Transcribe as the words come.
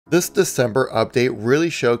This December update really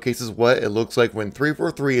showcases what it looks like when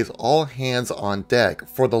 343 is all hands on deck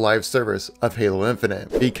for the live service of Halo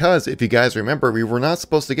Infinite. Because if you guys remember, we were not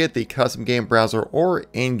supposed to get the custom game browser or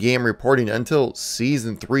in-game reporting until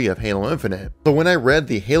Season 3 of Halo Infinite. So when I read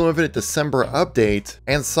the Halo Infinite December update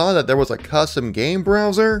and saw that there was a custom game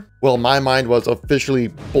browser, well, my mind was officially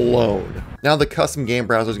blown. Now the custom game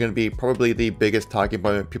browser is going to be probably the biggest talking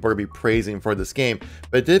point people are going to be praising for this game,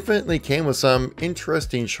 but it definitely came with some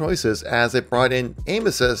interesting choices as it brought in aim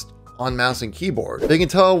assist on mouse and keyboard. They can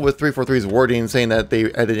tell with 343's wording saying that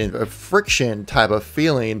they added in a friction type of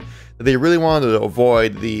feeling, that they really wanted to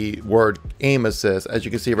avoid the word aim assist. As you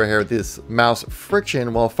can see right here, this mouse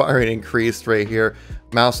friction while firing increased right here.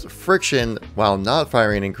 Mouse friction while not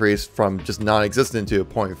firing increased from just non-existent to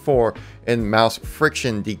 0.4, and mouse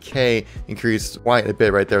friction decay increased quite a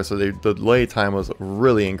bit right there, so the delay time was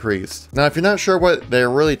really increased. Now if you're not sure what they're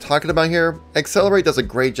really talking about here, XLR8 does a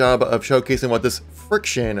great job of showcasing what this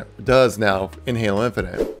friction does now in Halo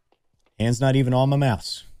Infinite. Hand's not even on my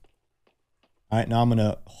mouse. All right, now I'm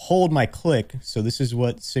gonna hold my click, so this is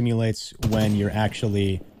what simulates when you're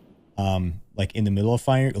actually like in the middle of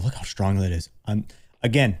firing. Look how strong that is.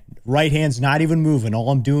 Again, right hand's not even moving. All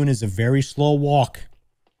I'm doing is a very slow walk.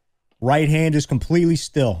 Right hand is completely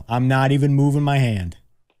still. I'm not even moving my hand.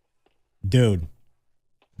 Dude.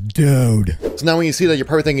 So now when you see that, you're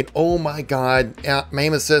probably thinking, oh my god,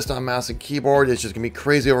 aim assist on mouse and keyboard is just gonna be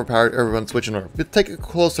crazy overpowered, everyone's switching over. But take a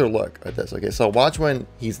closer look at this. Okay, so watch when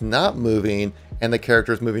he's not moving and the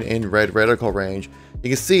character is moving in red reticle range. You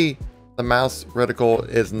can see the mouse reticle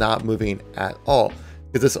is not moving at all,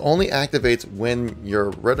 because this only activates when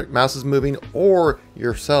your mouse is moving or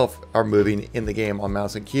yourself are moving in the game on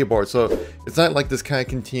mouse and keyboard. So it's not like this kind of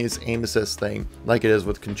continuous aim assist thing like it is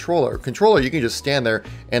with controller. Controller, you can just stand there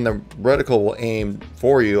and the reticle will aim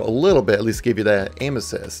for you a little bit, at least give you that aim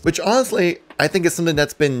assist, which honestly, I think it's something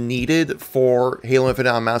that's been needed for Halo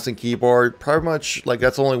Infinite on mouse and keyboard. Pretty much like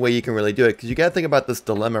that's the only way you can really do it, because you got to think about this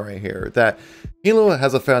dilemma right here, that Halo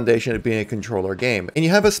has a foundation of being a controller game, and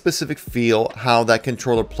you have a specific feel how that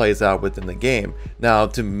controller plays out within the game. Now,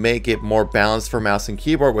 to make it more balanced for mouse and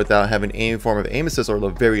keyboard without having any form of aim assist or the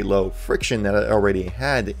very low friction that it already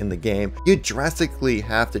had in the game, you drastically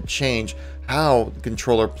have to change how the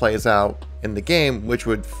controller plays out in the game, which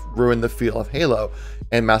would ruin the feel of Halo.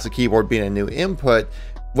 And mouse and keyboard being a new input,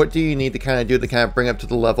 what do you need to kind of do to kind of bring up to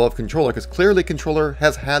the level of controller? Because clearly controller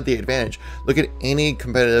has had the advantage. Look at any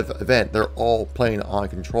competitive event, they're all playing on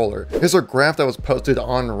controller. Here's a graph that was posted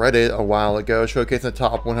on Reddit a while ago showcasing the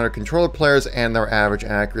top 100 controller players and their average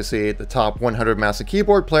accuracy, the top 100 mouse and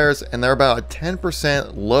keyboard players, and they're about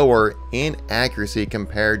 10% lower in accuracy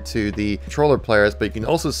compared to the controller players. But you can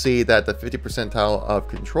also see that the 50th percentile of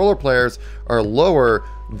controller players are lower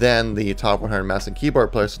than the top 100 mouse and keyboard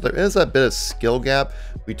players. So there is a bit of skill gap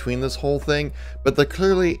between this whole thing, but there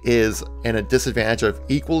clearly is a disadvantage of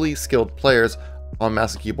equally skilled players on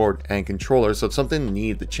mouse and keyboard and controller. So it's something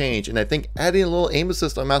needed to change, and I think adding a little aim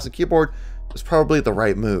assist on mouse and keyboard is probably the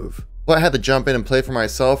right move. Well, I had to jump in and play for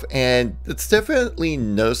myself, and it's definitely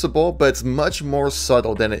noticeable, but it's much more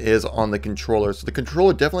subtle than it is on the controller. So the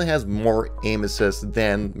controller definitely has more aim assist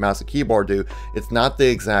than mouse and keyboard do. It's not the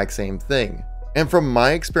exact same thing. And from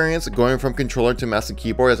my experience going from controller to mouse and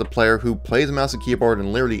keyboard as a player who plays mouse and keyboard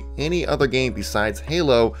in literally any other game besides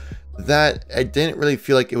Halo, that I didn't really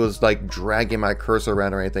feel like it was like dragging my cursor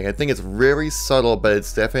around or anything. I think it's very subtle, but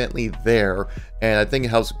it's definitely there, and I think it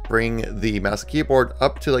helps bring the mouse and keyboard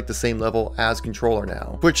up to like the same level as controller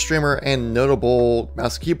now. Twitch streamer and notable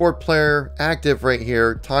mouse and keyboard player Active right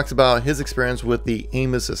here talks about his experience with the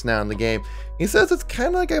aim assist now in the game. He says it's kind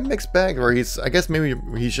of like a mixed bag, where I guess maybe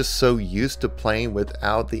he's just so used to playing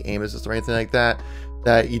without the aim assist or anything like that,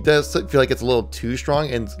 that he does feel like it's a little too strong,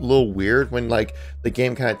 and it's a little weird when like the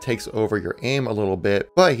game kind of takes over your aim a little bit.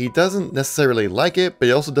 But he doesn't necessarily like it, but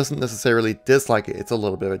he also doesn't necessarily dislike it. It's a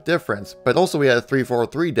little bit of a difference. But also we had a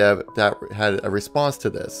 343 dev that had a response to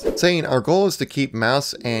this, saying our goal is to keep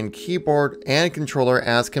mouse and keyboard and controller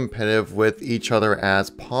as competitive with each other as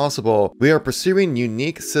possible. We are pursuing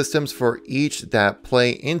unique systems for each that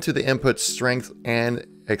play into the input strengths and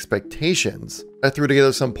expectations. I threw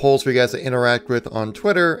together some polls for you guys to interact with on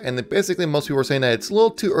Twitter, and then basically most people were saying that it's a little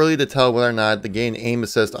too early to tell whether or not the gain aim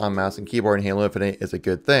assist on mouse and keyboard in Halo Infinite is a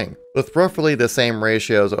good thing. With roughly the same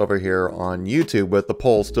ratios over here on YouTube, with the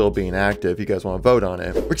poll still being active, you guys want to vote on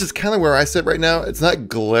it. Which is kind of where I sit right now. It's not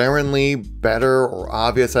glaringly better or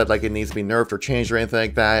obvious that like it needs to be nerfed or changed or anything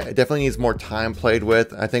like that. It definitely needs more time played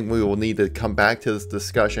with. I think we will need to come back to this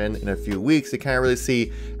discussion in a few weeks to kind of really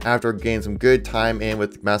see, after getting some good time in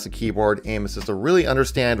with mouse and keyboard, aim assist to really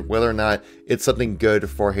understand whether or not it's something good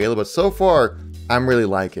for Halo, but so far, I'm really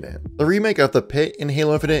liking it. The remake of the pit in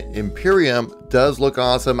Halo Infinite Imperium does look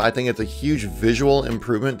awesome. I think it's a huge visual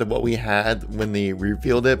improvement to what we had when they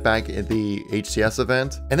revealed it back at the HCS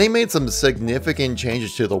event. And they made some significant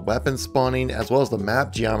changes to the weapon spawning as well as the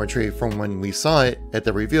map geometry from when we saw it at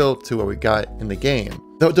the reveal to what we got in the game.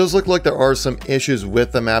 Though it does look like there are some issues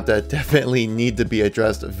with the map that definitely need to be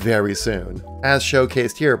addressed very soon, as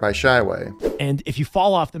showcased here by Shyway. And if you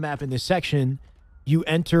fall off the map in this section, you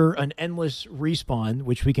enter an endless respawn,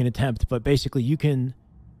 which we can attempt, but basically you can,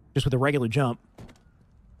 just with a regular jump,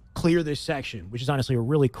 clear this section, which is honestly a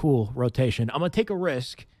really cool rotation. I'm going to take a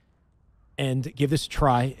risk and give this a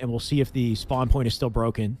try, and we'll see if the spawn point is still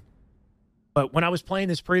broken. But when I was playing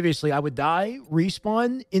this previously, I would die,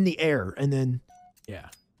 respawn in the air, and then, yeah,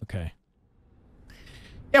 okay.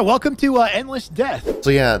 Yeah, welcome to Endless Death. So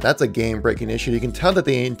yeah, that's a game-breaking issue. You can tell that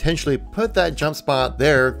they intentionally put that jump spot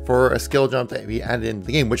there for a skill jump that we added into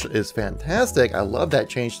the game, which is fantastic. I love that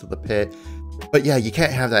change to the pit. But yeah, you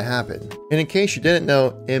can't have that happen. And in case you didn't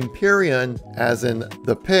know, Empyrean, as in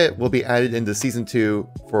the pit, will be added into Season 2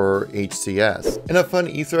 for HCS. And a fun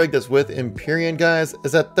Easter egg that's with Empyrean, guys,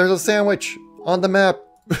 is that there's a sandwich on the map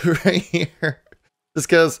right here. Just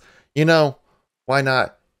because, you know, why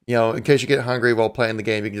not? You know, in case you get hungry while playing the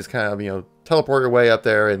game, you can just kind of, you know, teleport your way up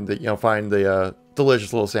there and, you know, find the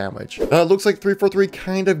delicious little sandwich. Looks like 343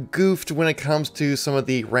 kind of goofed when it comes to some of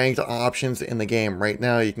the ranked options in the game. Right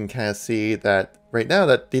now, you can kind of see that right now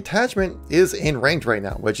that Detachment is in ranked right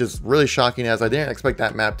now, which is really shocking, as I didn't expect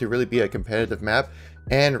that map to really be a competitive map.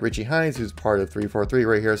 And Richie Hines, who's part of 343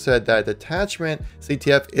 right here, said that Detachment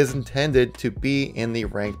CTF is intended to be in the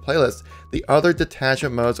ranked playlist. The other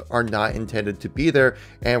detachment modes are not intended to be there,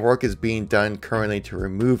 and work is being done currently to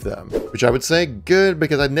remove them. Which I would say good,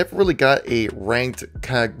 because I never really got a ranked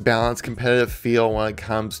kind of balanced competitive feel when it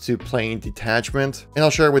comes to playing Detachment. And I'll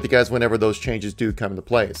share it with you guys whenever those changes do come into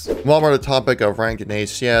place. While we're on the topic of ranked in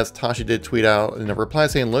HCS, Tashi did tweet out in a reply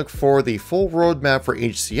saying look for the full roadmap for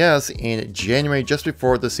HCS in January, just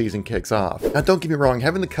before the season kicks off. Now don't get me wrong,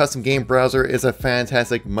 having the custom game browser is a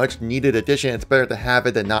fantastic, much needed addition. It's better to have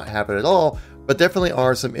it than not have it at all. But definitely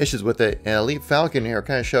are some issues with it, and Elite Falcon here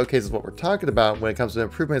kind of showcases what we're talking about when it comes to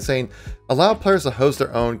improvement, saying allow players to host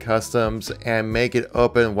their own customs and make it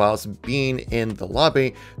open whilst being in the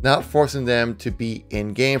lobby, not forcing them to be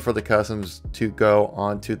in-game for the customs to go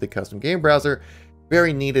onto the custom game browser.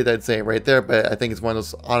 Very needed, I'd say, right there, but I think it's one of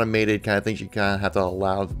those automated kind of things you kind of have to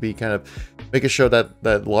allow to be kind of making sure that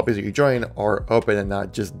the lobbies that you join are open and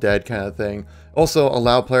not just dead kind of thing. Also,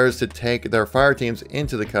 allow players to take their fire teams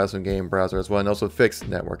into the custom game browser as well, and also fix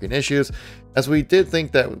networking issues, as we did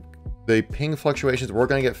think that the ping fluctuations were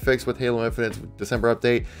going to get fixed with Halo Infinite's December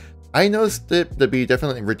update. I noticed it to be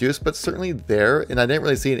definitely reduced, but certainly there, and I didn't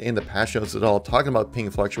really see it in the patch notes at all talking about ping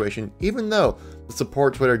fluctuation, even though the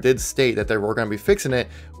support Twitter did state that they were going to be fixing it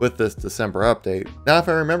with this December update. Now, if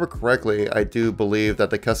I remember correctly, I do believe that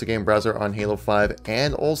the custom game browser on Halo 5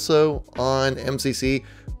 and also on MCC,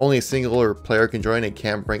 only a singular player can join and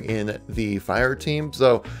can't bring in the fire team.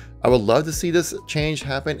 So I would love to see this change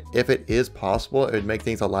happen if it is possible. It would make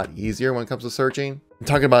things a lot easier when it comes to searching. I'm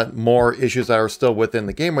talking about more issues that are still within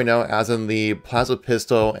the game right now, as in the plasma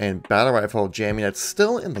pistol and battle rifle jamming that's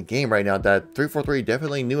still in the game right now that 343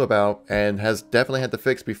 definitely knew about and has definitely had to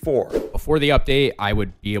fix before. Before the update, I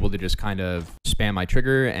would be able to just kind of spam my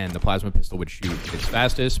trigger and the plasma pistol would shoot its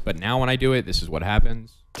fastest, but now when I do it, this is what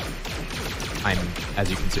happens. As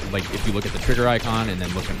you can see, like if you look at the trigger icon and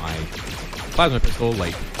then look at my plasma pistol,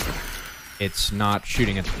 like it's not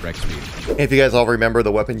shooting at the correct speed. If you guys all remember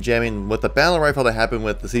the weapon jamming with the battle rifle that happened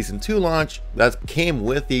with the Season 2 launch, that came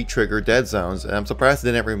with the trigger dead zones, and I'm surprised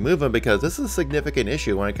they didn't remove them, because this is a significant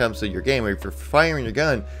issue when it comes to your game. If you're firing your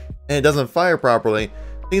gun and it doesn't fire properly,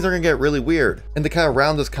 things are going to get really weird. And to kind of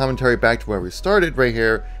round this commentary back to where we started right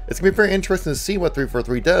here, it's going to be very interesting to see what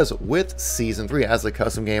 343 does with Season 3 as a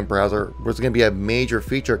custom game browser, where it's going to be a major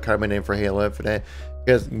feature coming in for Halo Infinite,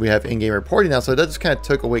 because we have in-game reporting now. So that just kind of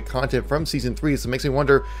took away content from Season 3. So it makes me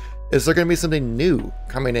wonder, is there going to be something new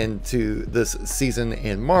coming into this season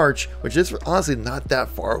in March, which is honestly not that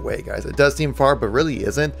far away, guys. It does seem far, but really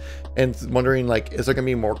isn't. And wondering, like, is there going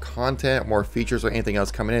to be more content, more features, or anything else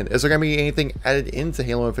coming in? Is there going to be anything added into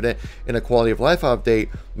Halo Infinite in a quality of life update,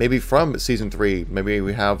 maybe from Season 3? Maybe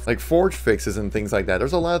we have, like, forge fixes and things like that.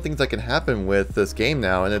 There's a lot of things that can happen with this game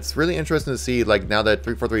now, and it's really interesting to see, like, now that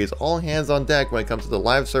 343 is all hands on deck when it comes to the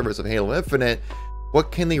live service of Halo Infinite, what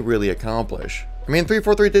can they really accomplish? I mean,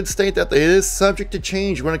 343 did state that it is subject to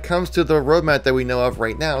change when it comes to the roadmap that we know of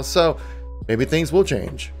right now, so maybe things will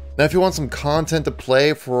change. Now, if you want some content to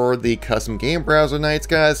play for the custom game browser nights,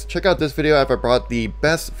 guys, check out this video after I brought the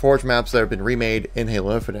best Forge maps that have been remade in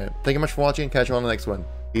Halo Infinite. Thank you much for watching. Catch you on the next one.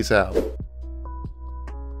 Peace out.